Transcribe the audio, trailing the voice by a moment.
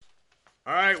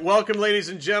All right, welcome, ladies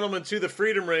and gentlemen, to the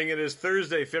Freedom Ring. It is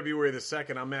Thursday, February the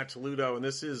 2nd. I'm Matt Toledo, and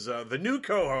this is the new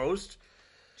co-host,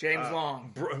 James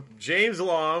Long. James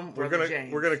Long. We're gonna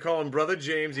James. call him Brother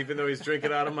James, even though he's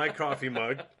drinking out of my coffee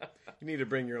mug. You need to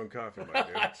bring your own coffee mug,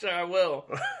 dude. Sure, I will.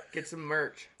 Get some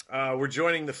merch. We're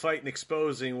joining the fight and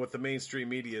exposing what the mainstream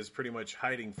media is pretty much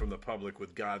hiding from the public,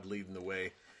 with God leading the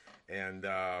way. And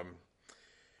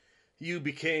you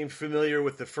became familiar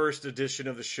with the first edition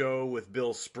of the show with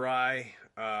Bill Spry,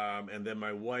 and then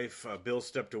my wife, Bill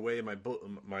stepped away.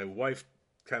 My wife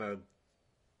kind of,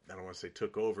 I don't want to say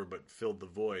took over, but filled the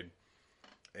void.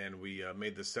 And we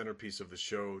made the centerpiece of the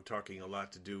show talking a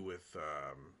lot to do with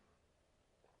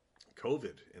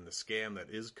COVID and the scam that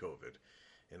is COVID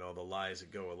and all the lies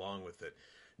that go along with it.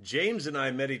 James and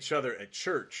I met each other at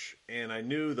church, and I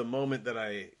knew the moment that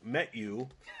I met you,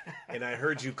 and I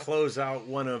heard you close out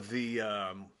one of the,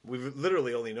 we've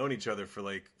literally only known each other for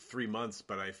like 3 months,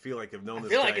 but I feel like I've known this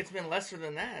guy. I feel like it's been lesser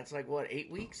than that. It's like, what, 8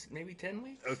 weeks? Maybe 10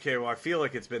 weeks? Okay, well, I feel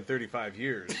like it's been 35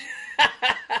 years.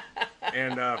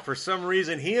 And for some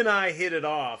reason, he and I hit it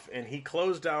off, and he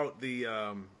closed out the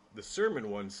sermon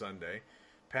one Sunday.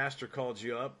 Pastor called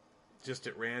you up just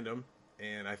at random,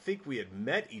 and I think we had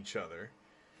met each other.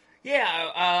 Yeah,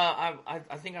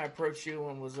 I think I approached you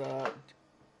and was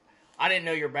I didn't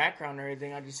know your background or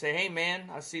anything. I just say, hey man,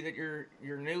 I see that you're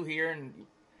new here and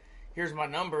here's my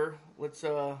number. Let's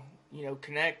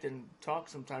connect and talk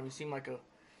sometime. You seem like a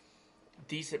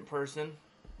decent person.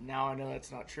 Now I know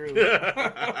that's not true.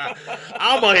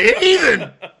 I'm a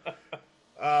heathen.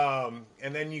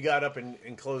 And then you got up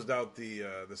and closed out the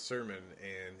sermon,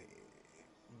 and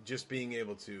just being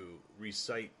able to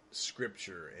recite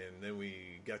scripture, and then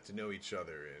we got to know each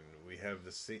other, and we have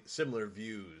the similar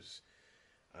views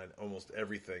on almost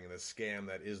everything, and the scam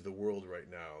that is the world right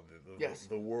now. Yes.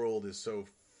 The world is so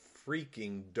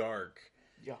freaking dark.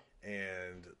 Yeah.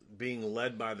 And being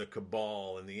led by the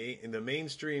cabal, and the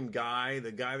mainstream guy,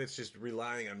 the guy that's just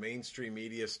relying on mainstream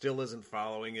media, still isn't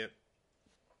following it.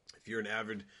 If you're an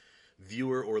avid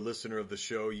viewer or listener of the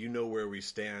show, you know where we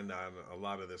stand on a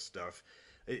lot of this stuff.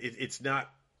 It's not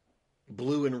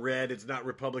blue and red. It's not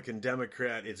Republican,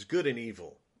 Democrat. It's good and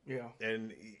evil. Yeah.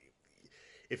 And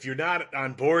if you're not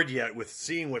on board yet with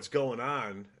seeing what's going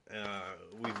on,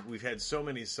 we've had so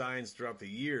many signs throughout the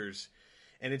years,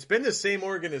 and it's been the same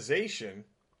organization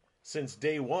since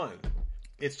day one.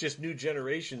 It's just new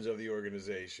generations of the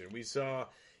organization. We saw,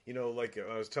 like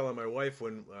I was telling my wife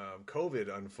when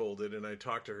COVID unfolded, and I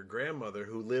talked to her grandmother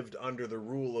who lived under the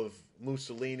rule of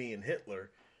Mussolini and Hitler.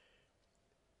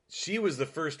 She was the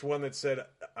first one that said,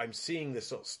 I'm seeing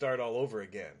this start all over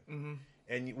again. Mm-hmm.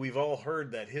 And we've all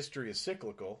heard that history is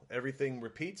cyclical. Everything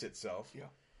repeats itself. Yeah.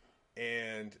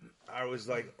 And I was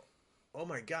like, oh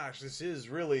my gosh, this is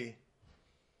really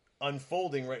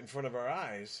unfolding right in front of our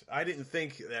eyes. I didn't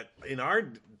think that in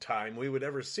our time we would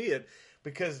ever see it,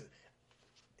 because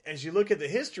as you look at the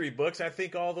history books, I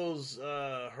think all those,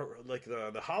 like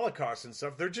the Holocaust and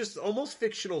stuff, they're just almost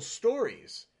fictional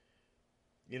stories.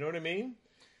 You know what I mean?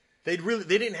 They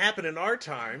didn't happen in our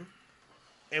time,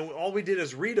 and all we did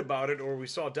is read about it, or we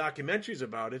saw documentaries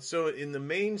about it. So in the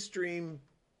mainstream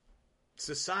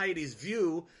society's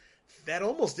view, that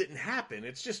almost didn't happen.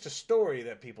 It's just a story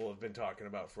that people have been talking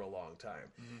about for a long time.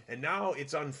 Mm-hmm. And now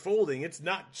it's unfolding. It's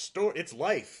not story, it's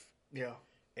life. Yeah.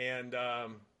 And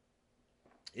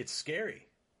it's scary.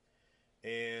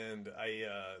 And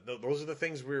those are the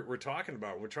things we're talking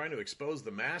about. We're trying to expose the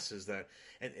masses that,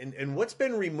 and what's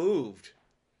been removed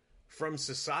from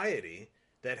society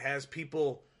that has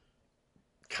people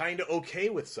kind of okay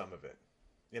with some of it.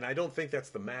 And I don't think that's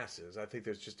the masses. I think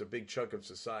there's just a big chunk of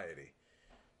society.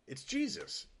 It's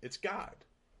Jesus. It's God.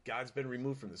 God's been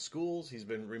removed from the schools. He's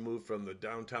been removed from the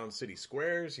downtown city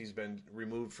squares. He's been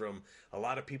removed from a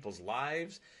lot of people's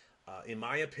lives. In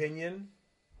my opinion,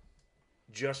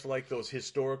 just like those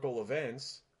historical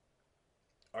events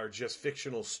are just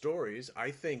fictional stories,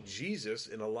 I think Jesus,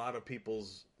 in a lot of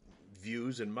people's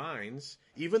views and minds,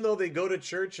 even though they go to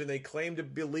church and they claim to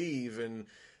believe and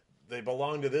they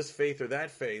belong to this faith or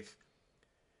that faith,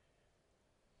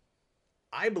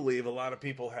 I believe a lot of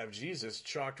people have Jesus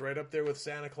chalked right up there with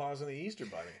Santa Claus and the Easter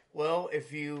Bunny. Well,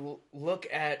 if you look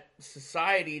at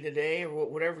society today, or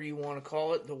whatever you want to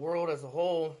call it, the world as a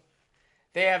whole,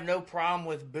 they have no problem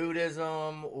with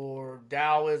Buddhism or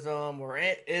Taoism or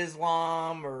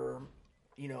Islam or,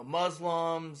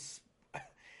 Muslims.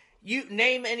 You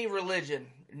name any religion,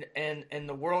 and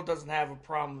the world doesn't have a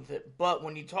problem with it. But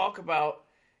when you talk about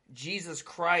Jesus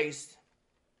Christ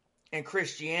and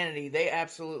Christianity, they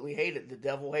absolutely hate it. The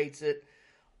devil hates it.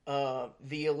 The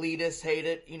elitists hate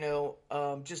it.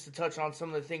 Just to touch on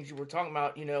some of the things you were talking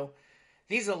about,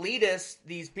 these elitists,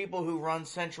 these people who run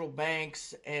central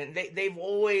banks, and they've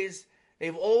always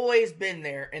been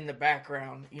there in the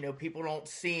background. You know, people don't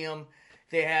see them.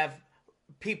 They have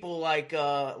people like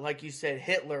you said,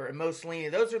 Hitler and Mussolini.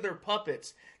 Those are their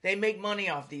puppets. They make money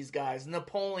off these guys.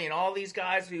 Napoleon, all these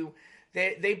guys who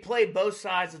they play both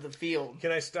sides of the field.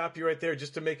 Can I stop you right there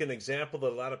just to make an example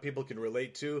that a lot of people can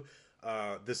relate to?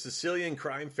 The Sicilian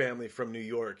crime family from New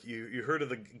York. You heard of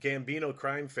the Gambino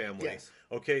crime family? Yes.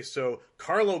 Okay, so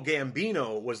Carlo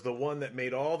Gambino was the one that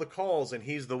made all the calls, and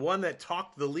he's the one that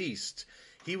talked the least.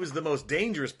 He was the most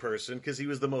dangerous person because he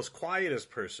was the most quietest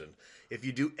person. If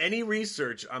you do any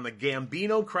research on the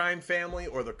Gambino crime family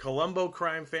or the Colombo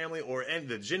crime family or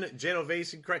the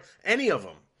Genovese crime, any of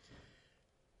them,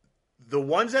 the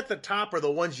ones at the top are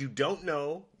the ones you don't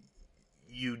know,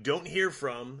 you don't hear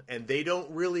from, and they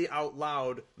don't really out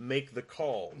loud make the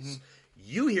calls. Mm-hmm.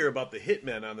 You hear about the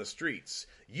hitmen on the streets.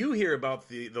 You hear about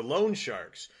the loan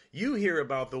sharks. You hear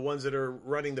about the ones that are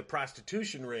running the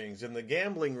prostitution rings and the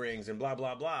gambling rings and blah,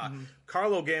 blah, blah. Mm-hmm.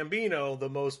 Carlo Gambino, the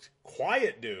most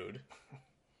quiet dude,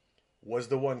 was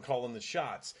the one calling the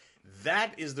shots.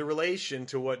 That is the relation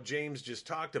to what James just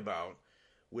talked about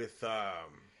with...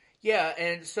 yeah,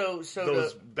 and so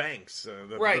those banks.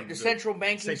 The central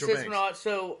banking system and all that.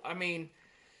 So, I mean,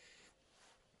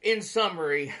 in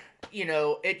summary, you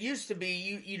know, it used to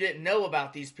be you didn't know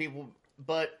about these people,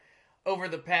 but over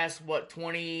the past,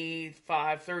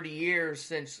 25, 30 years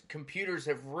since computers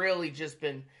have really just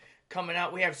been coming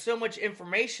out, we have so much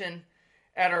information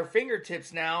at our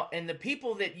fingertips now, and the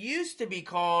people that used to be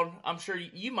called, I'm sure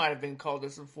you might have been called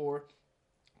this before,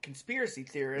 conspiracy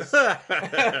theorists. or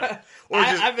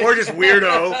just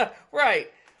weirdo. Right.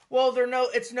 Well,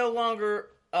 it's no longer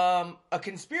a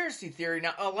conspiracy theory.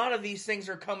 Now, a lot of these things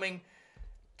are coming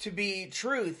to be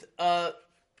truth. I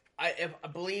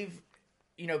believe,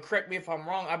 you know, correct me if I'm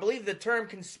wrong, I believe the term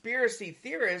conspiracy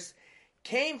theorist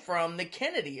came from the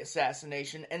Kennedy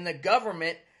assassination, and the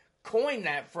government coined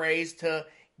that phrase to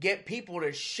get people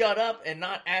to shut up and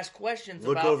not ask questions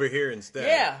Look over here instead.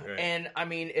 Yeah. Right. And I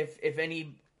mean, if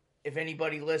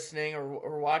anybody listening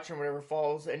or watching or whatever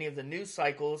follows any of the news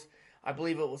cycles, I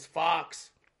believe it was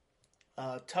Fox,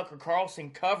 Tucker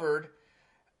Carlson covered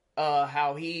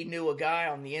how he knew a guy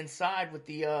on the inside with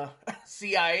the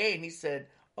CIA, and he said,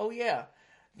 "Oh yeah,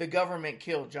 the government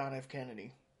killed John F.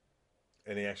 Kennedy."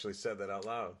 And he actually said that out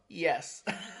loud. Yes.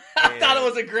 I thought it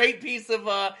was a great piece of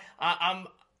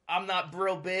I'm not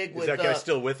real big with... Is that guy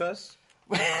still with us?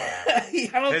 I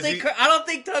don't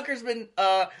think Tucker's been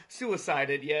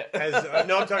suicided yet.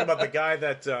 No, I'm talking about the guy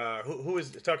that who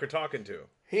is Tucker talking to?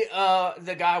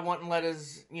 The guy wouldn't let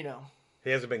his, you know.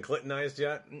 He hasn't been Clintonized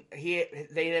yet.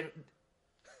 They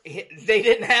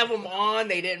didn't have him on.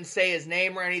 They didn't say his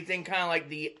name or anything. Kind of like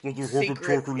the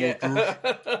secret.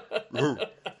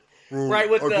 Right,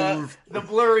 with the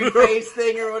blurry face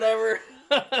thing or whatever.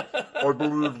 I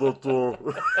believe that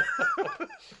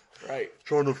right.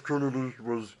 John F. Kennedy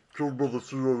was killed by the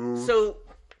CIA. So,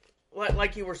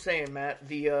 like you were saying, Matt,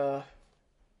 the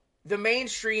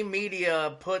mainstream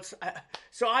media puts...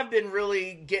 So I've been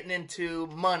really getting into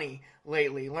money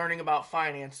lately, learning about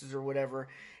finances or whatever.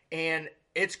 And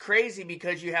it's crazy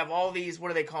because you have all these, what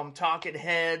do they call them, talking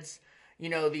heads... You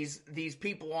know, these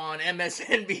people on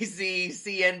MSNBC,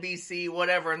 CNBC,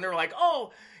 whatever, and they're like,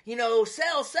 oh, you know,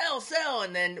 sell.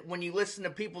 And then when you listen to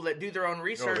people that do their own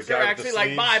research, they're actually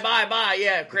like, buy.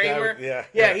 Yeah, Kramer.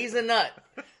 Yeah, he's a nut.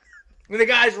 And the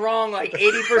guy's wrong like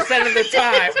 80% of the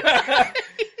time.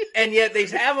 And yet they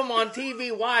have him on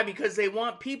TV. Why? Because they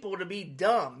want people to be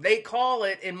dumb. They call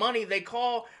it, in money, they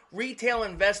call retail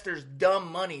investors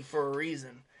dumb money for a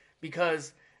reason.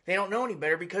 Because... they don't know any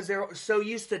better because they're so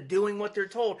used to doing what they're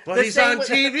told. But he's on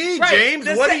TV, right, James.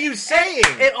 What are you saying?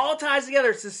 It all ties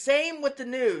together. It's the same with the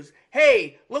news.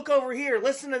 Hey, look over here.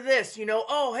 Listen to this. You know,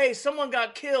 oh, hey, someone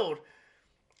got killed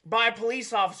by a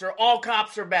police officer. All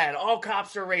cops are bad. All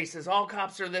cops are racist. All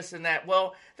cops are this and that.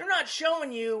 Well, they're not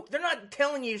showing you, they're not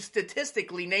telling you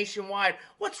statistically nationwide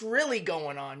what's really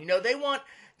going on. You know, they want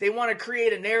to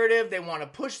create a narrative. They want to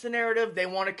push the narrative. They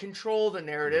want to control the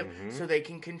narrative so they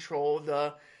can control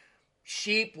the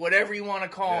sheep, whatever you want to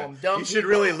call them. Dumb you should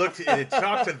really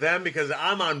talk to them because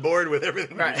I'm on board with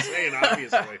everything you're saying,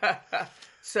 obviously.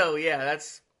 So, yeah,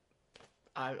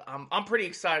 I'm pretty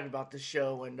excited about this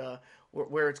show and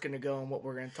where it's going to go and what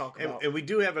we're going to talk about. And we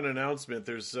do have an announcement.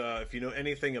 There's, if you know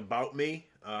anything about me,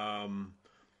 and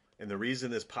the reason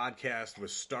this podcast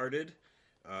was started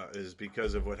is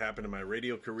because of what happened in my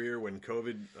radio career when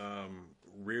COVID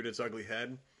reared its ugly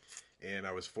head. And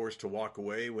I was forced to walk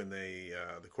away when the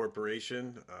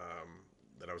corporation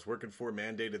that I was working for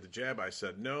mandated the jab. I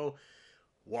said no.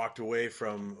 walked away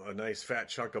from a nice fat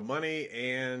chunk of money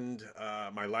and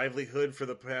my livelihood for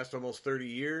the past almost 30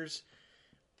 years.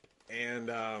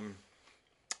 And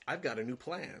I've got a new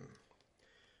plan.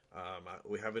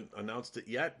 We haven't announced it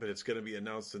yet, but it's going to be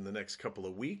announced in the next couple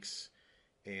of weeks.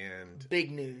 And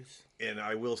big news. And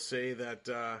I will say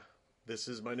that this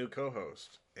is my new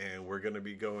co-host, and we're going to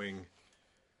be going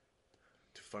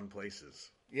to fun places.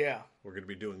 Yeah. We're going to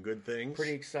be doing good things.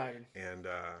 Pretty excited. And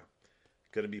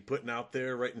going to be putting out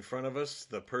there right in front of us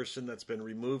the person that's been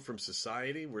removed from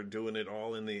society. We're doing it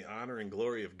all in the honor and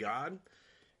glory of God.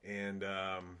 And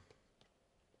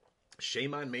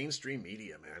shame on mainstream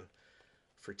media, man,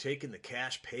 for taking the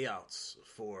cash payouts,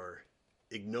 for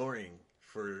ignoring,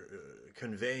 for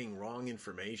conveying wrong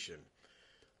information,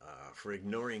 for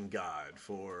ignoring God,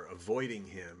 for avoiding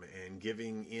Him and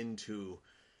giving into...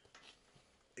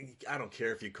 I don't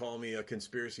care if you call me a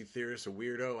conspiracy theorist, a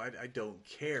weirdo. I don't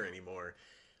care anymore.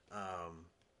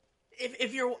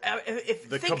 If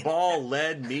the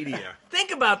cabal-led media.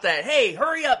 Think about that. Hey,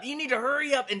 hurry up! You need to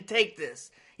hurry up and take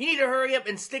this. You need to hurry up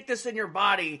and stick this in your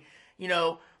body. You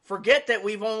know, forget that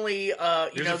we've only here's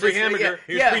a free hamburger.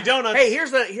 Here's free donuts. Hey,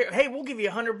 hey, we'll give you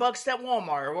 $100 at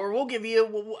Walmart, or we'll give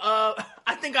you.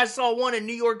 I think I saw one in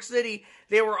New York City.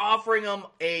 They were offering them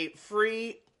a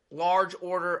free large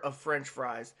order of French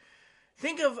fries.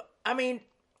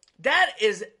 That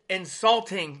is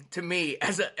insulting to me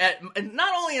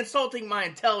not only insulting my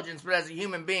intelligence, but as a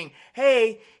human being.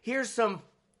 Hey, here's some,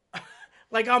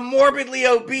 like, I'm morbidly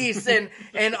obese and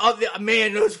man,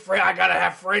 I gotta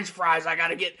have French fries. I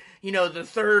gotta get, the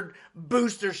third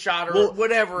booster shot or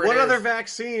whatever. What other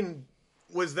vaccine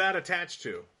was that attached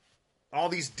to? All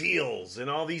these deals and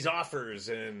all these offers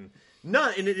and...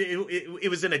 No, and it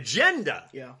was an agenda.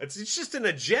 Yeah. It's just an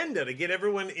agenda to get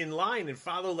everyone in line and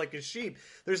follow like a sheep.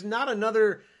 There's not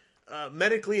another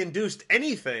medically induced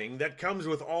anything that comes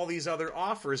with all these other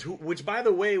offers, which, by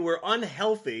the way, were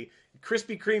unhealthy.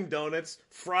 Krispy Kreme donuts,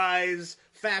 fries,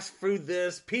 fast food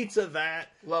this, pizza that.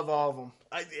 Love all of them.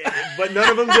 But none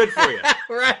of them good for you.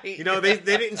 Right.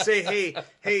 They didn't say,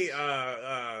 hey,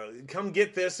 come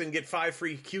get this and get 5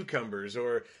 free cucumbers,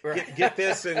 or get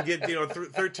this and get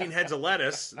 13 heads of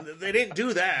lettuce. They didn't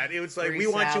do that. It was like, we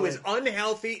want you as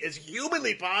unhealthy as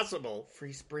humanly possible.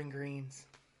 Free spring greens.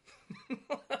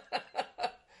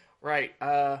 Right.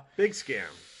 Big scam.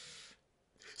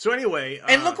 So anyway,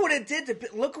 and look what it did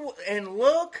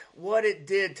what it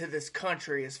did to this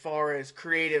country as far as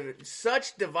creative,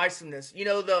 such divisiveness.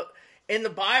 In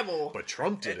the Bible, but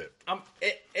Trump did it.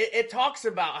 It talks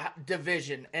about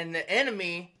division, and the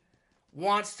enemy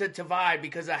wants to divide,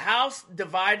 because a house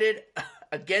divided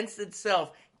against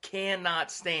itself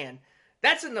cannot stand.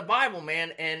 That's in the Bible,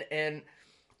 man, and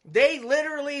they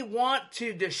literally want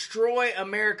to destroy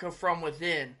America from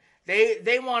within.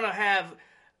 They want to have.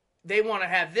 They want to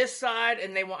have this side,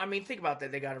 and think about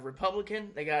that. They got a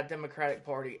Republican, they got a Democratic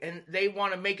Party, and they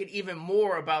want to make it even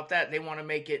more about that. They want to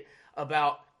make it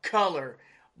about color,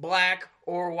 black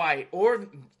or white, or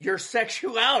your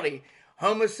sexuality,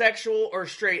 homosexual or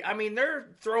straight. They're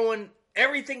throwing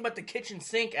everything but the kitchen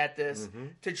sink at this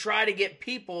to try to get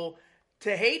people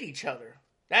to hate each other.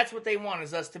 That's what they want,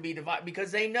 is us to be divided,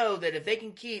 because they know that if they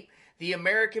can keep the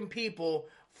American people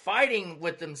fighting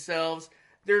with themselves,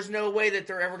 there's no way that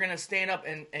they're ever going to stand up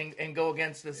and go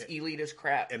against this elitist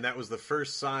crap. And that was the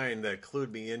first sign that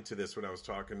clued me into this when I was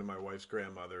talking to my wife's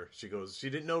grandmother. She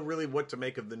didn't know really what to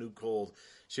make of the new cold.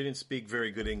 She didn't speak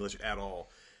very good English at all.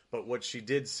 But what she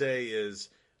did say is,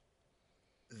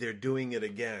 they're doing it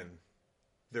again.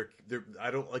 I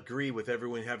don't agree with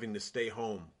everyone having to stay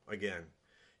home again.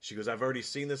 She goes, I've already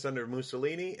seen this under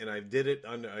Mussolini, and I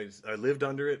lived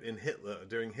under it in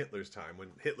during Hitler's time, when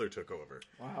Hitler took over.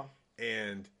 Wow.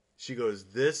 And she goes,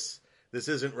 this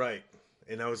isn't right.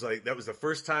 And I was like, that was the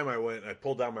first time I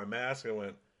pulled down my mask and I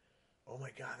went, oh my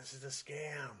God, this is a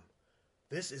scam.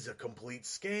 This is a complete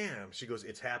scam. She goes,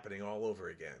 it's happening all over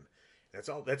again. That's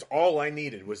all I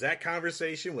needed was that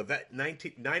conversation with that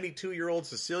 92-year-old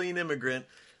Sicilian immigrant.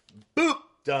 Boop,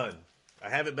 done. I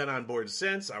haven't been on board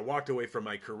since. I walked away from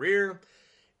my career,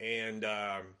 and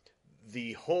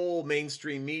the whole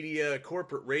mainstream media,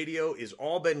 corporate radio, is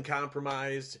all been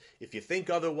compromised. If you think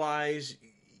otherwise,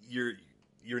 you're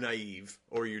naive,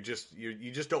 or you just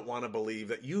don't want to believe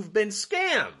that you've been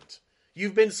scammed.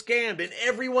 You've been scammed, and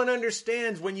everyone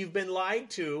understands when you've been lied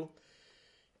to,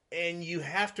 and you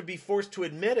have to be forced to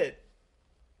admit it.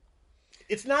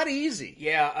 It's not easy.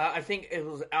 Yeah, I think it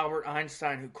was Albert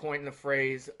Einstein who coined the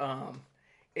phrase,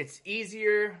 it's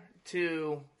easier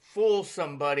to fool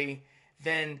somebody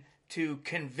than to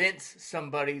convince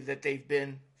somebody that they've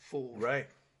been fooled. Right.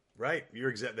 You're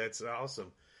exact. That's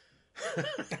awesome.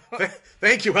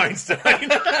 Thank you,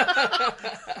 Einstein.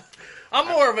 I'm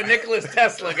more of a Nicholas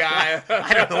Tesla guy.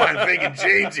 I don't know why I'm thinking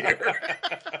James here.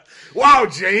 Wow,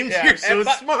 James, you're so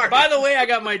smart. By the way, I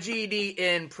got my GED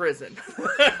in prison.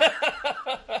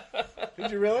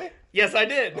 Did you really? Yes, I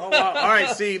did. Oh, wow. All right,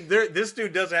 see, this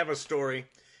dude does have a story.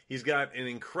 He's got an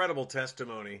incredible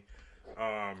testimony.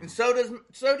 And so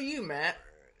do you, Matt.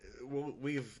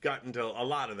 We've gotten to a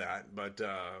lot of that, but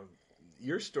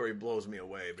your story blows me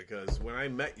away because when I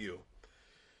met you,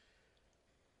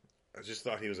 I just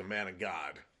thought he was a man of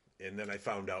God, and then I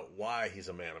found out why he's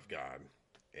a man of God,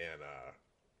 and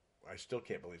I still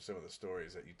can't believe some of the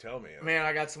stories that you tell me. Man,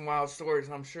 I got some wild stories,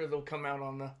 and I'm sure they'll come out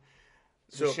on the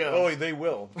show. Oh, they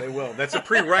will. They will. That's a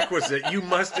prerequisite. You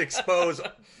must expose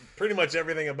pretty much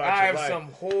everything about your life. I have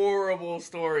some horrible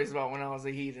stories about when I was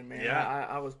a heathen, man. Yeah.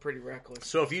 I was pretty reckless.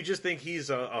 So if you just think he's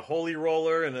a holy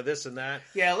roller and a this and that,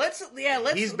 let's.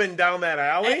 He's been down that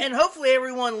alley, and hopefully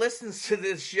everyone listens to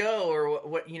this show or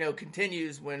what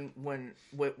continues when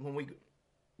we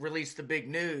release the big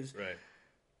news. right?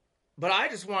 But I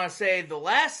just want to say the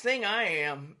last thing I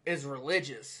am is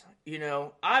religious.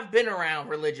 I've been around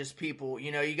religious people.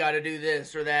 You got to do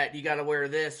this or that. You got to wear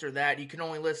this or that. You can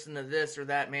only listen to this or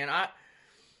that, man. I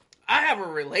have a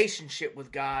relationship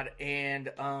with God,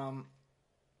 and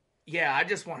I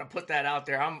just want to put that out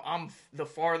there. I'm the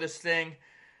farthest thing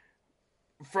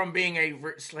from being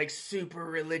a super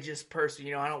religious person.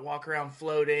 I don't walk around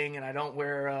floating, and I don't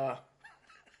wear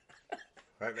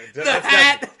the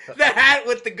hat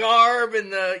with the garb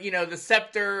and the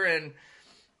scepter and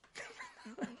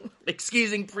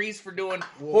excusing priests for doing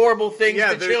horrible things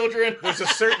to children. There's a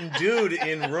certain dude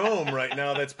in Rome right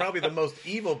now that's probably the most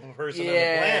evil person on the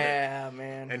planet. Yeah,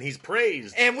 man. And he's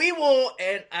praised. And we will,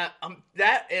 and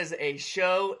that is a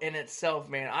show in itself,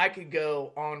 man. I could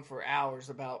go on for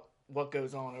hours about what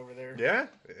goes on over there. Yeah,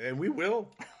 and we will.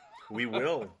 We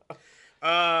will.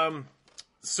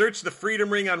 Search the Freedom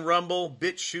Ring on Rumble,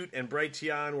 BitChute, and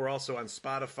Brighteon. We're also on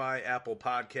Spotify, Apple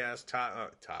Podcasts,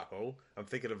 Tahoe. I'm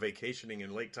thinking of vacationing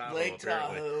in Lake Tahoe.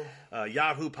 Tahoe.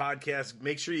 Yahoo Podcasts.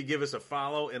 Make sure you give us a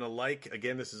follow and a like.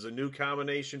 Again, this is a new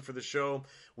combination for the show.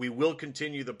 We will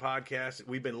continue the podcast.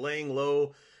 We've been laying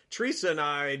low. Teresa and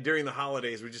I, during the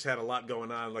holidays, we just had a lot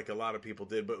going on like a lot of people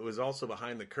did, but it was also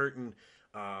behind the curtain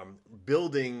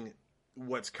building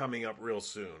what's coming up real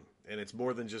soon. And it's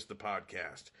more than just the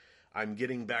podcast. I'm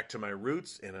getting back to my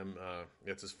roots, and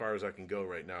that's as far as I can go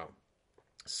right now.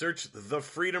 Search The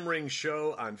Freedom Ring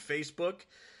Show on Facebook,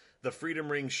 The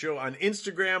Freedom Ring Show on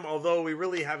Instagram, although we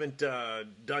really haven't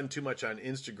done too much on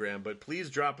Instagram. But please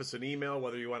drop us an email,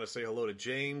 whether you want to say hello to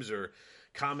James or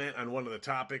comment on one of the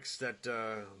topics that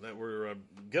we're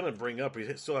going to bring up.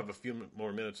 We still have a few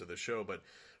more minutes of the show, but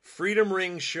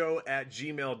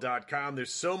freedomringshow@gmail.com.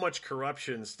 There's so much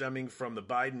corruption stemming from the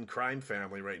Biden crime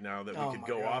family right now that we could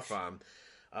go off on.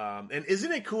 And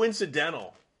isn't it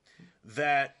coincidental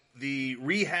that the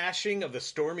rehashing of the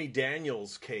Stormy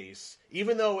Daniels case,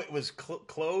 even though it was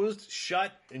closed,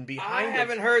 shut, and behind I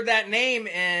haven't heard that name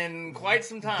in quite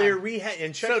some time. They're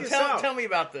and check this out. Tell me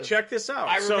about this. Check this out.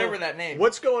 I remember that name.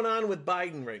 What's going on with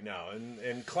Biden right now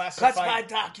and classified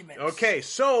documents? Okay,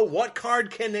 so what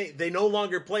card can they no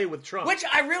longer play with Trump? Which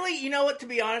I really, to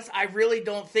be honest, I really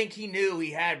don't think he knew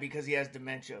he had because he has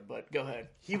dementia, but go ahead.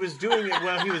 He was doing it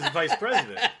while he was vice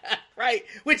president. Right,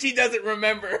 which he doesn't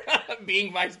remember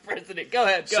being vice president. Go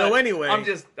ahead. Anyway, I'm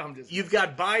just. You've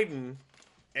got Biden,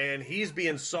 and he's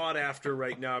being sought after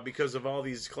right now because of all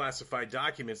these classified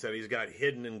documents that he's got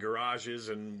hidden in garages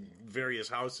and various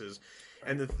houses.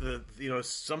 And the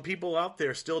some people out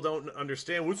there still don't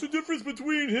understand what's the difference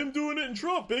between him doing it and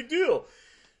Trump. Big deal.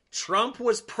 Trump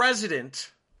was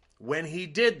president when he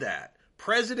did that.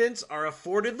 Presidents are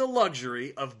afforded the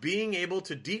luxury of being able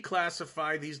to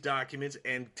declassify these documents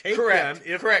and take them.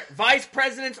 Correct. Vice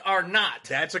presidents are not.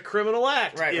 That's a criminal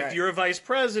act. Right. You're a vice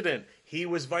president. He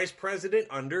was vice president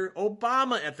under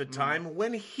Obama at the time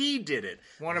when he did it.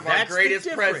 One of our greatest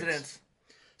presidents.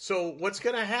 So what's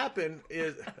going to happen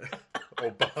is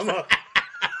Obama.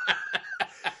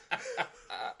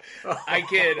 I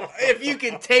kid. If you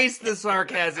can taste the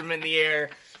sarcasm in the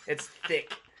air, it's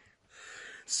thick.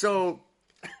 So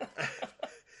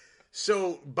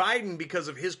Biden, because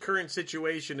of his current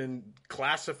situation and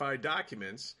classified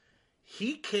documents,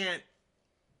 he can't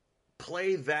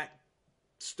play that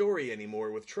story anymore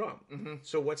with Trump. Mm-hmm.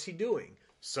 So what's he doing?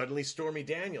 Suddenly Stormy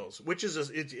Daniels, which is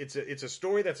it's a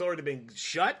story that's already been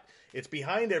shut. It's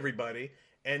behind everybody.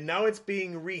 And now it's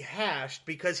being rehashed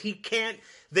because he can't.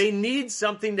 They need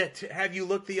something to have you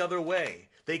look the other way.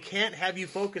 They can't have you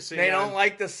focusing They on... don't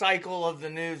like the cycle of the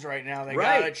news right now. They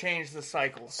Right. gotta change the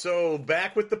cycle. So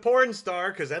back with the porn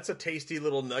star, because that's a tasty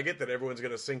little nugget that everyone's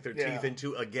going to sink their Yeah. teeth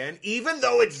into again, even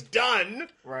though it's done.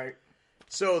 Right.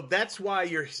 So that's why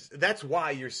you're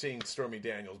seeing Stormy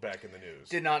Daniels back in the news.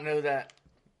 Did not know that.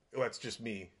 Well, that's just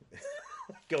me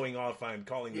going off on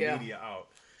calling the Yeah. media out.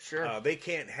 Sure. They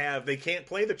can't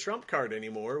play the Trump card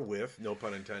anymore with, no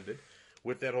pun intended,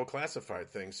 with that whole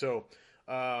classified thing. So,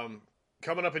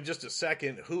 coming up in just a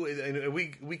second, and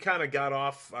we kind of got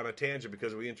off on a tangent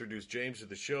because we introduced James to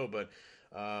the show, but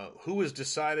who has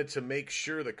decided to make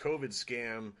sure the COVID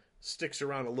scam sticks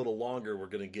around a little longer, we're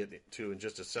going to get to in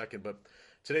just a second. But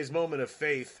today's moment of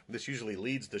faith, this usually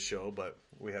leads the show, but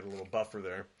we had a little buffer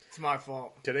there. It's my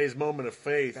fault. Today's moment of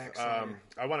faith, Backside.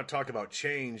 I want to talk about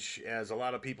change, as a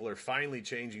lot of people are finally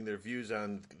changing their views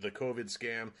on the COVID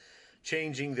scam,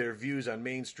 changing their views on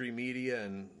mainstream media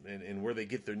and where they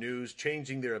get their news,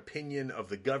 changing their opinion of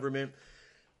the government,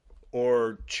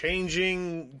 or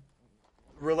changing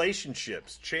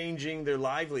relationships, changing their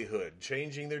livelihood,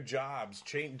 changing their jobs,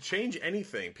 change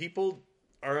anything. People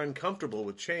are uncomfortable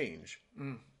with change.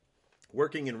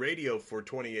 Working in radio for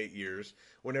 28 years,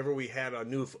 whenever we had a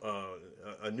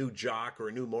new jock or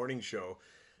a new morning show,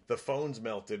 the phones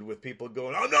melted with people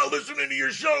going, "I'm not listening to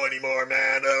your show anymore,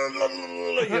 man."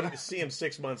 You see them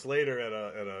 6 months later at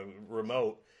a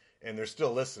remote, and they're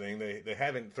still listening. They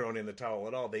haven't thrown in the towel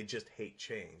at all. They just hate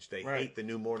change. They hate the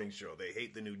new morning show. They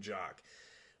hate the new jock.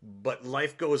 But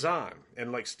life goes on,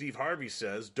 and like Steve Harvey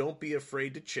says, don't be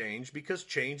afraid to change, because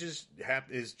change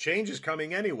is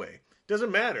coming anyway.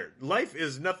 Doesn't matter. Life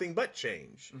is nothing but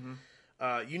change.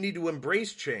 You need to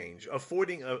embrace change,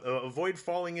 avoid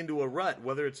falling into a rut,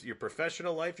 whether it's your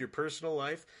professional life, your personal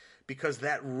life, because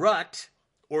that rut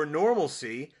or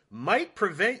normalcy might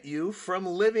prevent you from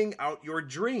living out your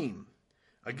dream.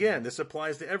 Again, this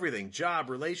applies to everything: job,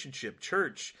 relationship,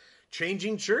 church,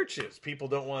 changing churches. People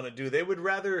don't want to do. They would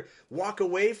rather walk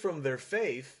away from their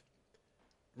faith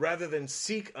rather than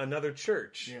seek another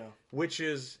church. Yeah. Which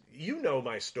is,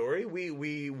 my story.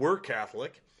 We were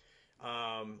Catholic.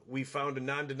 We found a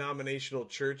non-denominational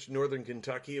church, Northern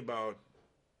Kentucky, about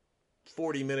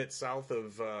 40 minutes south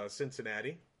of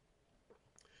Cincinnati.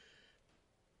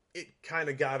 It kind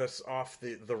of got us off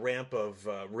the ramp of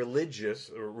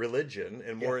religion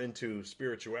and more into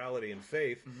spirituality and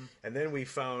faith. And then we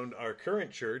found our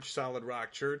current church, Solid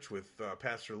Rock Church, with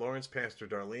Pastor Lawrence, Pastor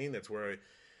Darlene. That's where I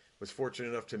was fortunate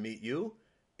enough to meet you.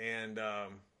 And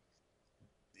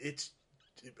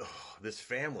this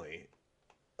family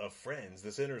of friends,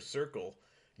 this inner circle,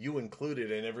 you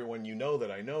included, and everyone you know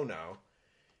that I know now,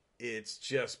 it's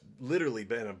just literally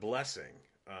been a blessing.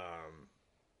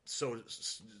 So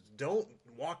don't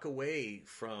walk away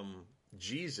from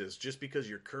Jesus just because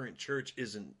your current church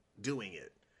isn't doing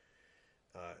it,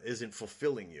 isn't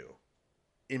fulfilling you.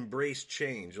 Embrace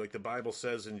change. Like the Bible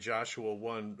says in Joshua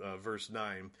 1, verse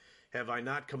 9, "Have I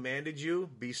not commanded you?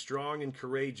 Be strong and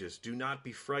courageous. Do not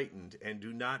be frightened, and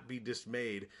do not be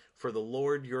dismayed, for the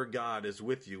Lord your God is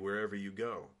with you wherever you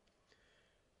go."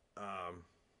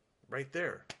 Right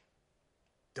there.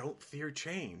 Don't fear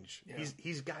change. Yeah.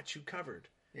 He's got you covered.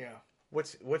 Yeah.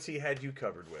 What's he had you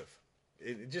covered with?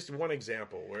 Just one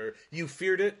example where you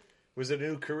feared it. Was it a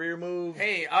new career move?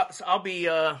 Hey, I'll be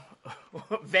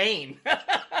vain.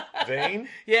 Vain?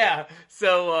 Yeah.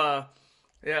 So,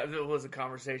 yeah, there was a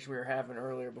conversation we were having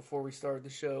earlier before we started the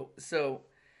show. So,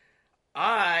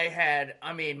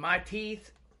 my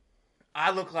teeth,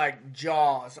 I look like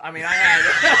Jaws. I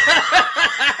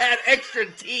had extra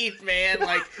teeth, man.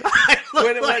 Like,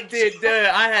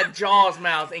 I had Jaws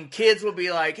mouth, and kids would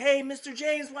be like, "Hey, Mr.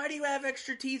 James, why do you have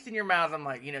extra teeth in your mouth?" I'm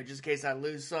like, just in case I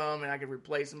lose some and I could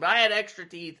replace them. But I had extra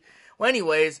teeth. Well,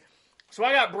 anyways, so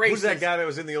I got braces. Who's that guy that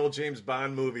was in the old James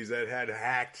Bond movies that had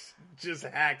hacked?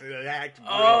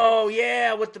 Oh,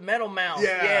 yeah, with the metal mouth.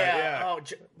 Yeah. Oh,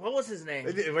 what was his name?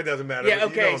 It doesn't matter. Yeah,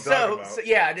 okay, You know what I'm talking about. so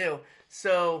yeah, I do.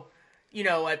 So,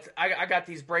 I got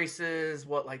these braces,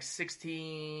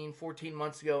 16, 14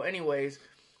 months ago. Anyways,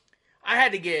 I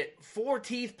had to get 4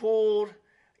 teeth pulled.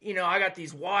 I got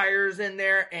these wires in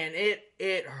there, and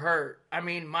it hurt.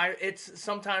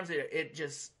 Sometimes it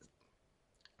just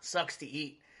sucks to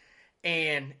eat.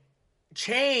 And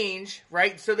change,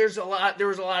 right? So there was a lot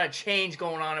of change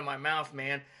going on in my mouth,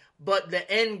 man. But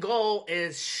the end goal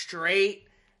is straight,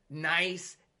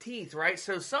 nice teeth, right?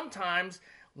 So sometimes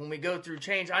when we go through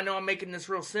change, I know I'm making this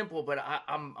real simple, but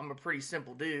I'm a pretty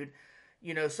simple dude.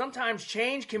 Sometimes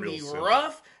change can be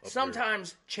rough.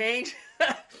 Sometimes change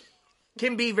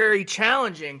can be very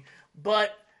challenging.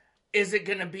 But is it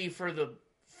going to be for the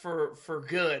for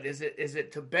good? Is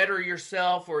it to better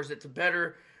yourself, or is it to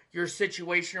better your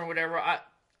situation or whatever?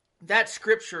 That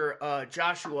scripture,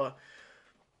 Joshua,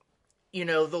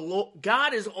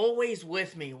 God is always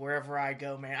with me wherever I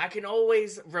go, man. I can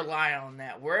always rely on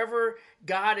that. Wherever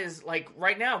God is, like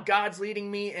right now, God's leading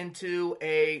me into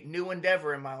a new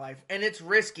endeavor in my life, and it's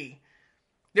risky.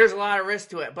 There's a lot of risk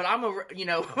to it, but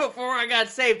before I got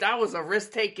saved, I was a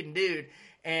risk-taking dude,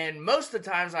 and most of the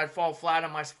times I'd fall flat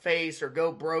on my face or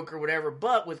go broke or whatever.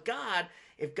 But with God,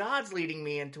 if God's leading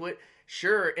me into it,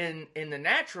 sure, in the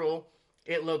natural,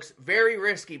 it looks very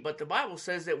risky, but the Bible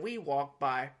says that we walk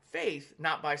by faith,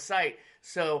 not by sight.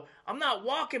 So I'm not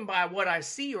walking by what I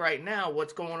see right now,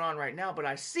 what's going on right now, but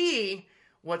I see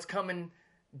what's coming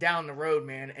down the road,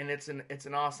 man, and it's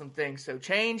an awesome thing. So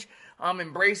change, I'm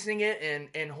embracing it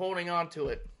and holding on to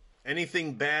it.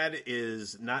 Anything bad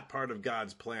is not part of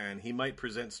God's plan. He might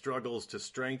present struggles to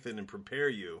strengthen and prepare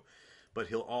you, but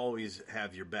he'll always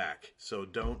have your back. So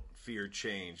don't fear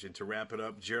change. And to wrap it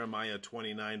up, Jeremiah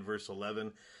 29, verse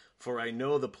 11, "For I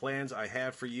know the plans I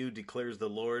have for you, declares the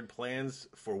Lord, plans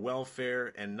for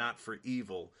welfare and not for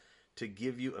evil, to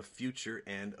give you a future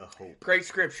and a hope." Great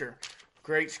scripture.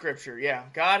 Great scripture, yeah.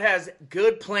 God has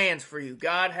good plans for you.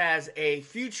 God has a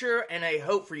future and a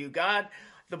hope for you.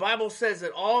 The Bible says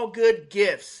that all good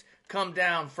gifts come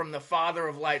down from the Father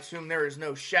of lights, whom there is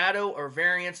no shadow or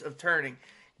variance of turning.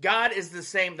 God is the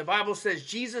same. The Bible says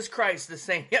Jesus Christ the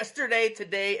same yesterday,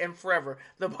 today, and forever.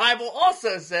 The Bible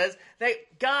also says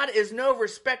that God is no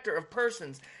respecter of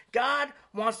persons. God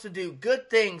wants to do good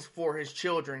things for his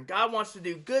children. God wants to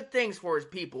do good things for his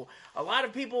people. A lot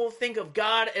of people think of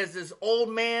God as this old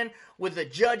man with a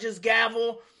judge's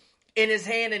gavel in his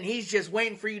hand, and he's just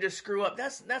waiting for you to screw up.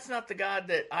 That's not the God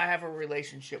that I have a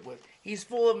relationship with. He's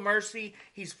full of mercy.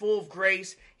 He's full of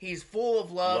grace. He's full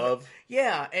of love.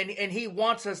 Yeah, and he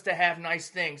wants us to have nice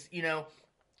things.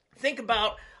 Think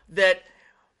about that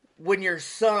when your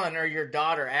son or your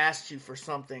daughter asks you for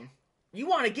something. You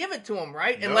want to give it to them,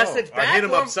 right? No, Unless it's bad. I hit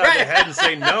him upside the head and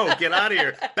say, "No, get out of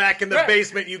here. Back in the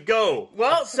basement you go."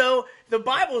 Well, so the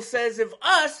Bible says if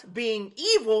us, being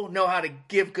evil, know how to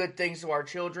give good things to our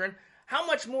children, how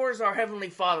much more does our Heavenly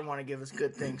Father want to give us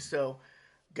good things? So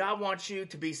God wants you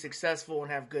to be successful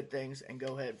and have good things. And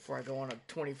go ahead before I go on a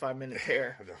 25-minute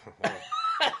tear.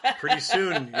 Pretty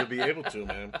soon you'll be able to,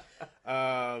 man.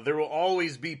 There will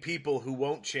always be people who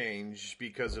won't change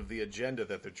because of the agenda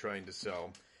that they're trying to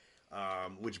sell.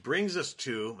 Which brings us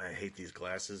to, I hate these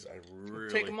glasses. I really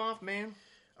take them off, man.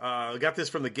 I got this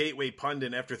from the Gateway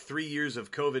Pundit. After 3 years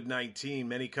of COVID-19,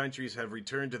 many countries have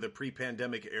returned to the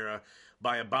pre-pandemic era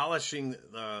by abolishing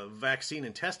vaccine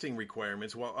and testing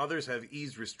requirements, while others have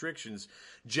eased restrictions.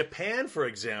 Japan, for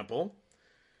example,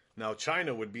 now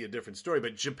China would be a different story,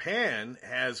 but Japan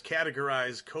has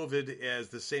categorized COVID as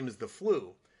the same as the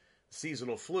flu,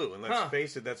 seasonal flu. And let's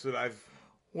face it, that's what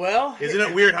Well, isn't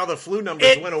it weird how the flu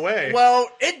numbers went away?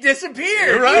 Well, it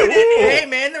disappeared. You're right. Hey,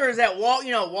 man, there was that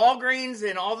Walgreens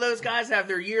and all those guys have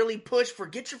their yearly push for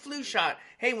get your flu shot.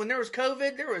 Hey, when there was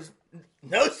COVID, there was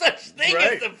no such thing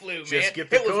as the flu, man. Just get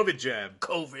the COVID jab.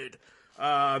 COVID.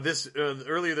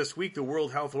 Earlier this week, the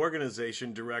World Health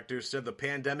Organization director said the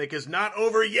pandemic is not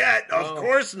over yet. Of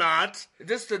course not.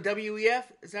 Just the WEF?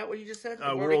 Is that what you just said?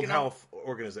 World Health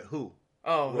Organization. Who?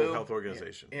 Oh, World Health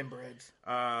Organization. Inbreds.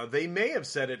 They may have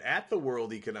said it at the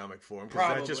World Economic Forum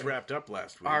because that just wrapped up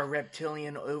last week. Our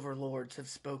reptilian overlords have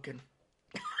spoken.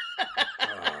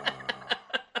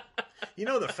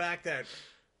 The fact that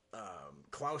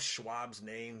Klaus Schwab's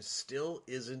name still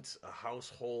isn't a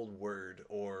household word,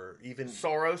 or even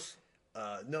Soros?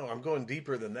 No, I'm going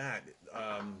deeper than that.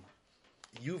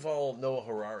 Yuval Noah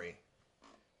Harari,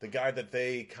 the guy that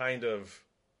they kind of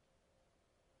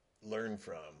learn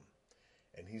from.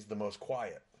 And he's the most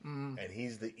quiet, and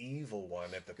he's the evil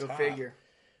one at the top. Go figure.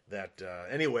 That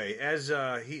anyway, as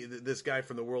this guy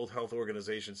from the World Health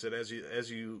Organization said, as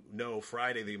you know,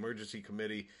 Friday the emergency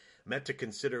committee met to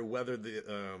consider whether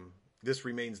this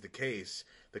remains the case.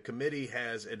 The committee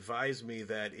has advised me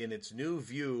that in its new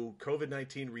view,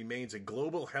 COVID-19 remains a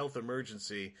global health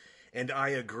emergency, and I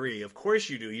agree. Of course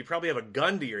you do. You probably have a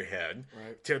gun to your head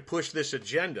to push this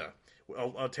agenda,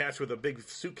 attached with a big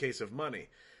suitcase of money.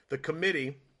 The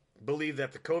committee believed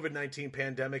that the COVID-19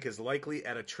 pandemic is likely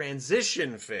at a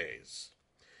transition phase.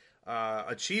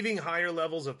 Achieving higher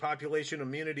levels of population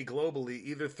immunity globally,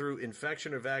 either through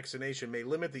infection or vaccination, may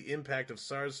limit the impact of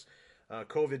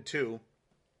SARS-CoV-2,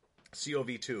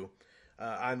 CoV-2,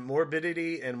 on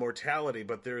morbidity and mortality.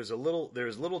 But there is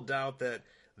little doubt that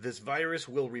this virus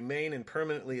will remain a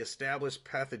permanently established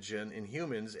pathogen in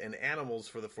humans and animals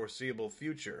for the foreseeable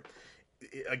future.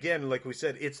 Again, like we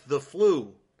said, it's the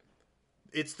flu.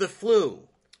 It's the flu.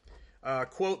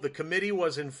 Quote, the committee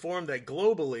was informed that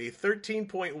globally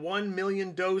 13.1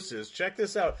 million doses. Check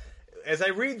this out. As I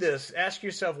read this, ask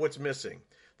yourself what's missing.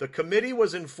 The committee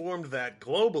was informed that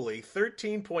globally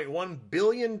 13.1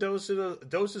 billion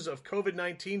doses of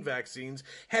COVID-19 vaccines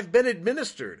have been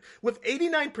administered, with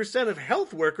 89% of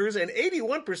health workers and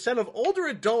 81% of older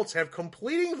adults have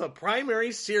completing the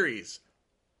primary series.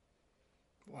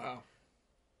 Wow.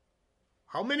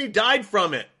 How many died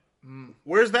from it?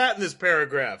 Where's that in this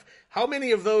paragraph? How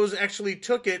many of those actually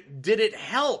took it? Did it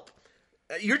help?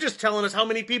 You're just telling us how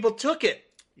many people took it.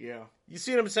 Yeah. You see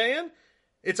what I'm saying?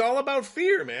 It's all about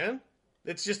fear, man.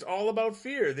 It's just all about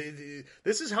fear.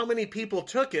 This is how many people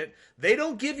took it. They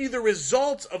don't give you the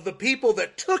results of the people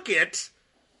that took it,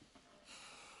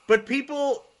 but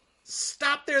people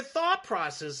stop their thought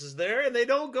processes there, and they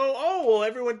don't go, oh, well,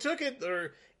 everyone took it,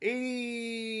 or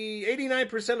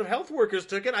 89% of health workers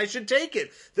took it, I should take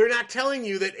it. They're not telling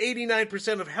you that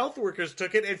 89% of health workers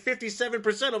took it and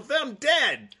 57% of them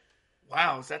dead.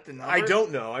 Wow, is that the number? I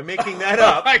don't know. I'm making that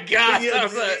up. Oh my God.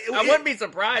 I wouldn't be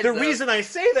surprised. The reason I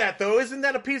say that, though, isn't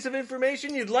that a piece of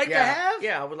information you'd like to have?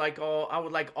 Yeah, I would like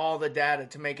all the data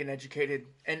to make an educated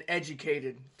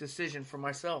decision for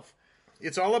myself.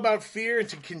 It's all about fear, and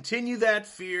to continue that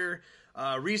fear,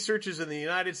 researchers in the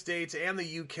United States and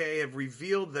the UK have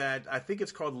revealed that, I think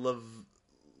it's called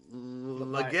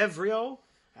Lagevrio?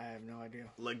 I have no idea.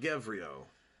 Lagevrio.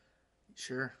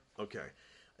 Sure. Okay.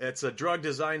 It's a drug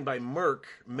designed by Merck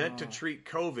meant to treat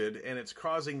COVID, and it's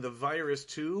causing the virus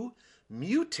to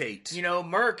mutate. You know,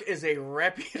 Merck is a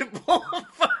reputable...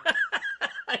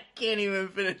 I can't even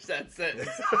finish that sentence.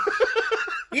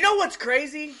 You know what's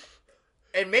crazy?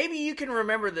 And maybe you can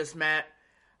remember this, Matt.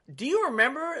 Do you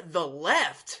remember the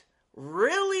left?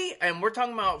 Really? And we're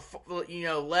talking about,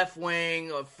 left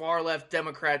wing, far left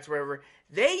Democrats, whatever.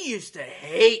 They used to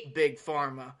hate Big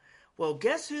Pharma. Well,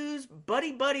 guess who's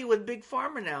buddy with Big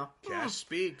Pharma now? Cash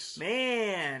speaks.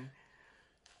 Man.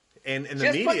 And the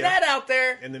Just media, put that out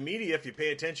there. And the media, if you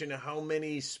pay attention to how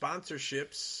many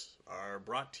sponsorships are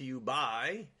brought to you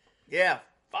by... Yeah,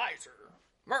 Pfizer,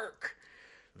 Merck.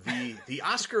 The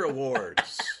Oscar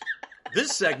Awards.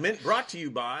 This segment brought to you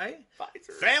by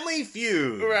Pfizer. Family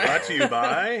Feud. Right. Brought to you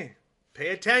by... Pay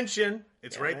attention.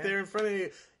 It's right man. there in front of you.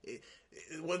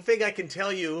 One thing I can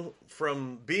tell you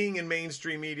from being in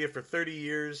mainstream media for 30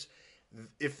 years,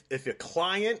 if a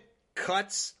client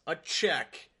cuts a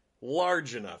check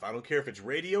large enough, I don't care if it's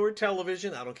radio or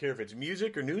television, I don't care if it's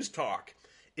music or news talk,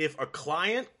 if a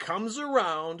client comes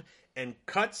around and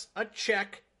cuts a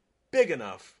check big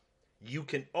enough,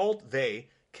 they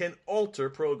can alter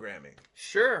programming.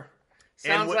 Sure.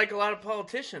 Sounds like a lot of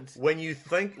politicians. When you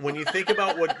think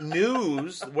about what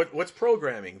news, what's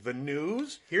programming? The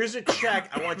news? Here's a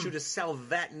check. I want you to sell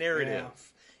that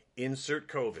narrative. Yeah. Insert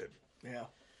COVID. Yeah.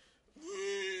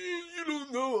 You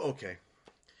don't know. Okay.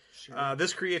 Sure.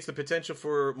 This creates the potential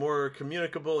for more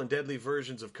communicable and deadly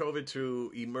versions of COVID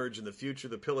to emerge in the future.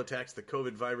 The pill attacks the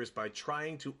COVID virus by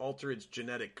trying to alter its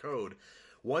genetic code.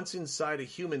 Once inside a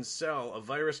human cell, a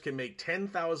virus can make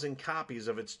 10,000 copies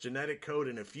of its genetic code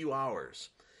in a few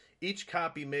hours. Each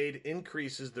copy made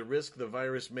increases the risk the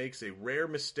virus makes a rare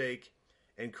mistake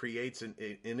and creates an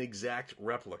inexact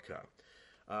replica.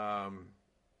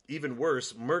 Even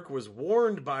worse, Merck was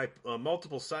warned by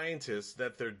multiple scientists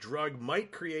that their drug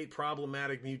might create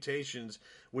problematic mutations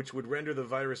which would render the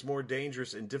virus more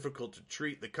dangerous and difficult to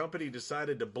treat. The company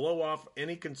decided to blow off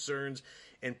any concerns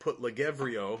and put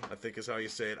Lagevrio, I think is how you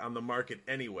say it, on the market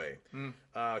anyway.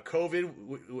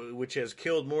 COVID, which has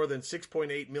killed more than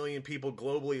 6.8 million people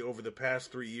globally over the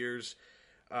past 3 years,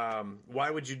 why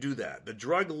would you do that? The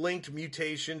drug-linked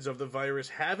mutations of the virus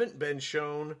haven't been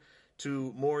shown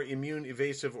to more immune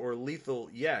evasive or lethal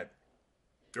yet,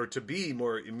 or to be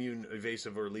more immune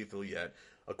evasive or lethal yet,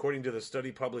 according to the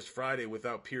study published Friday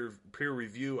without peer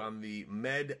review on the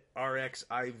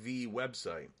MedRxiv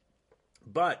website.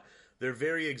 But their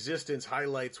very existence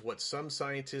highlights what some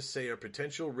scientists say are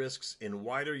potential risks in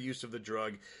wider use of the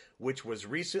drug, which was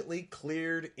recently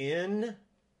cleared in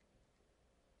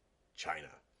China.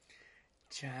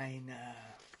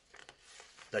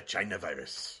 The China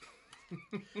virus.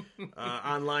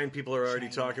 Online, people are already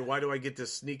talking. Why do I get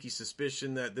this sneaky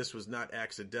suspicion that this was not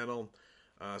accidental?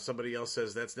 Somebody else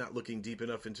says that's not looking deep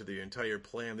enough into the entire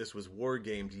plan. This was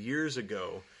war-gamed years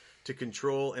ago to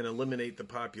control and eliminate the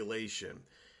population.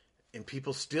 And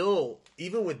people still,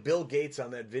 even with Bill Gates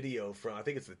on that video from, I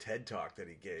think it's the TED Talk that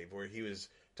he gave, where he was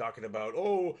talking about,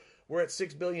 we're at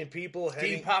 6 billion people.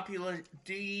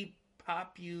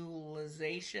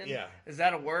 Depopulization? Yeah. Is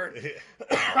that a word?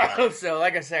 So,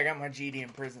 like I said, I got my GD in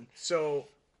prison. So,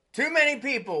 Too many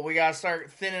people. We gotta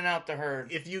start thinning out the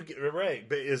herd. If you right,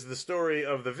 but is the story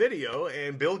of the video,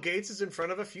 and Bill Gates is in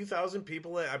front of a few thousand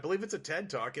people. I believe it's a TED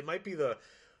Talk. It might be the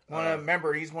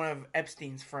Remember, he's one of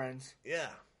Epstein's friends. Yeah,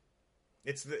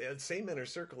 it's the same inner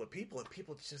circle of people, and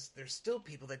people just there's still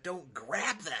people that don't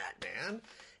grab that, man.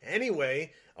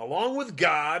 Anyway, along with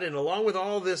God and along with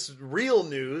all this real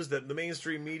news that the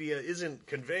mainstream media isn't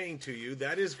conveying to you,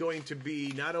 that is going to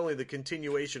be not only the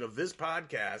continuation of this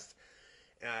podcast.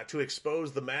 To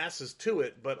expose the masses to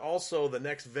it, but also the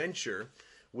next venture,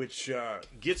 which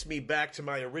gets me back to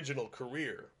my original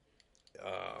career.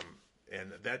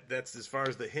 And that's as far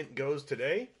as the hint goes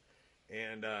today.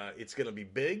 And it's going to be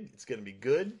big. It's going to be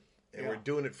good. And we're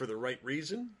doing it for the right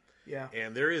reason. Yeah.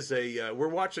 And there is we're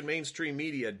watching mainstream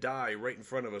media die right in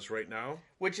front of us right now.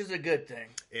 Which is a good thing.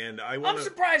 And I'm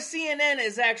surprised CNN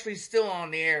is actually still on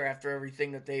the air after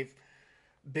everything that they've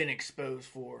been exposed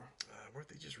for. Weren't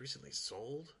they just recently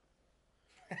sold?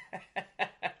 I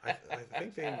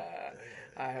think they.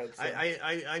 I hope so.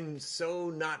 I'm so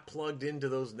not plugged into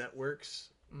those networks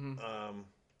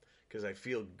because I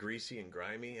feel greasy and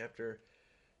grimy after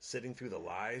sitting through the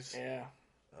lies. Yeah.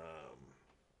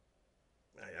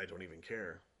 I don't even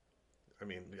care. I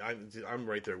mean, I'm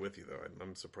right there with you though.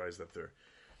 I'm surprised that they're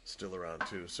still around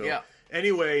too. So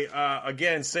anyway,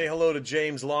 again, say hello to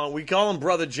James Long. We call him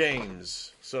Brother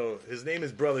James. So his name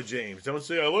is Brother James. Don't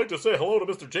say, I'd like to say hello to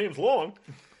Mr. James Long.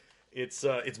 It's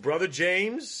Brother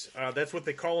James. That's what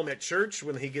they call him at church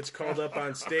when he gets called up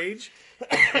on stage.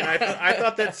 And I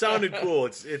thought that sounded cool.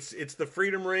 It's the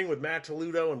Freedom Ring with Matt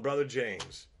Toledo and Brother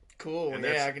James. Cool. And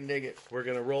yeah, I can dig it. We're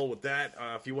going to roll with that.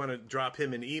 If you want to drop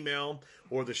him an email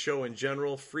or the show in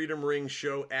general,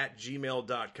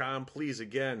 freedomringshow@gmail.com. Please,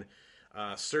 again,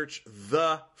 search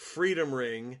The Freedom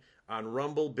Ring on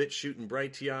Rumble, BitChute, and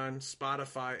Brighteon,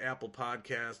 Spotify, Apple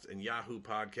Podcasts, and Yahoo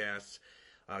Podcasts.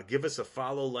 Give us a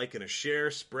follow, like, and a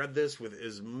share. Spread this with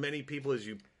as many people as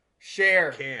you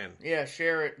can. Yeah,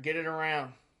 share it. Get it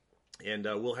around. And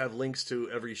we'll have links to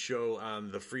every show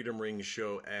on the Freedom Ring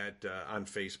Show on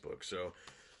Facebook. So,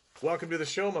 welcome to the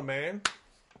show, my man.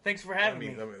 Thanks for having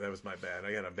me. That was my bad.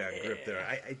 I got a bad grip there.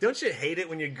 Don't you hate it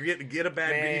when you get a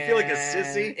bad grip? You feel like a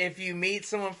sissy? If you meet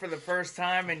someone for the first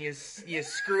time and you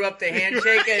screw up the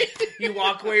handshake and you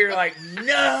walk away, you're like,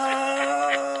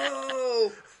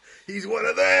 no! He's one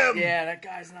of them! Yeah, that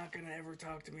guy's not going to ever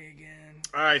talk to me again.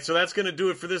 All right, so that's going to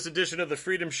do it for this edition of the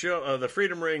Freedom Show, the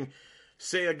Freedom Ring.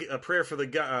 Say a prayer for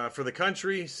the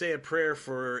country. Say a prayer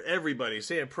for everybody.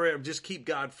 Say a prayer. Just keep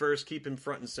God first. Keep Him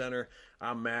front and center.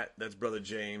 I'm Matt. That's Brother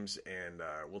James. And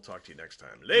we'll talk to you next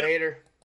time. Later.